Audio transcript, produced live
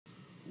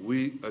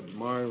We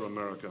admire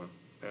America,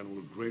 and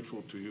we're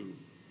grateful to you.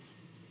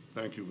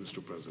 Thank you,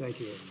 Mr. President. Thank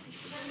you.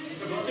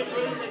 Mr.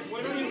 President,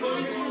 when are you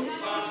going to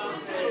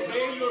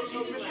survey your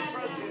people? Mr.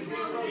 President, when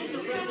are you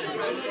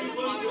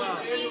going to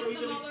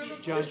survey your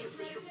John.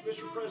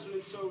 Mr.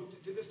 President, so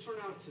did this turn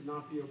out to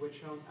not be a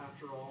witch hunt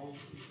after all?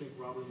 You think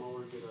Robert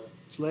Mueller did a...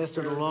 It's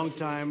lasted a long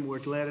time. We're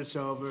glad it's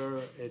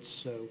over.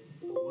 It's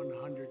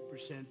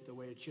 100% the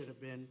way it should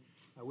have been.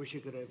 I wish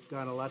it could have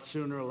gone a lot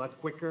sooner, a lot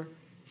quicker.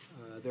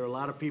 There are a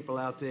lot of people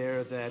out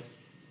there that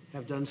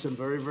have done some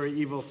very, very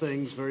evil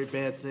things, very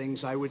bad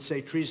things, I would say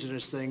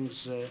treasonous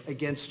things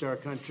against our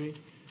country.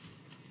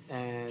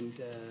 And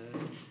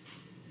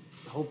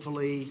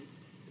hopefully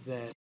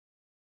that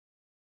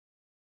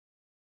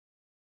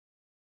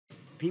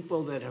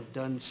people that have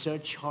done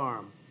such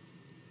harm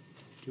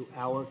to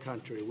our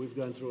country, we've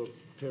gone through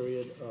a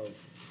period of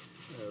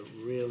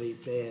really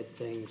bad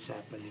things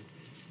happening.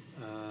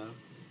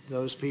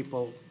 Those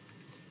people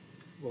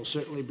will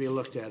certainly be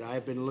looked at.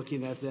 I've been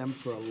looking at them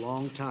for a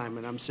long time,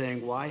 and I'm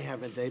saying, why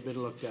haven't they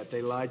been looked at?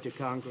 They lied to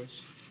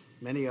Congress.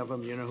 Many of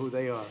them, you know who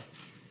they are.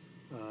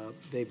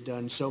 They've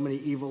done so many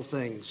evil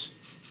things.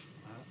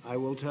 I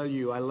will tell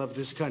you, I love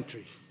this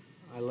country.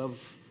 I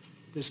love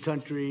this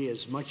country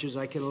as much as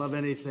I can love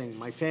anything.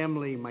 My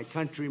family, my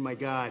country, my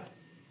God.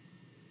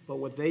 But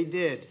what they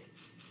did,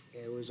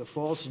 it was a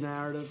false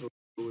narrative.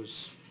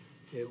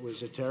 It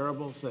was a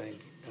terrible thing.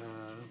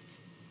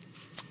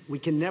 We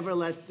can never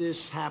let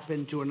this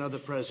happen to another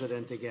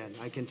president again.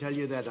 I can tell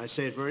you that. I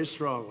say it very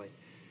strongly.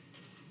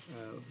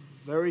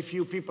 Very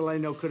few people I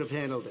know could have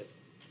handled it.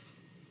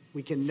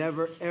 We can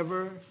never,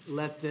 ever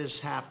let this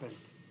happen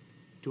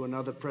to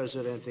another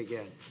president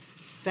again.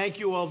 Thank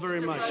you all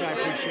very much. I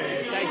appreciate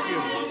it. Thank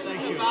you.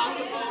 Thank you.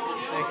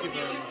 Thank you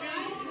very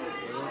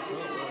much.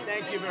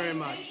 Thank you very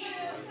much.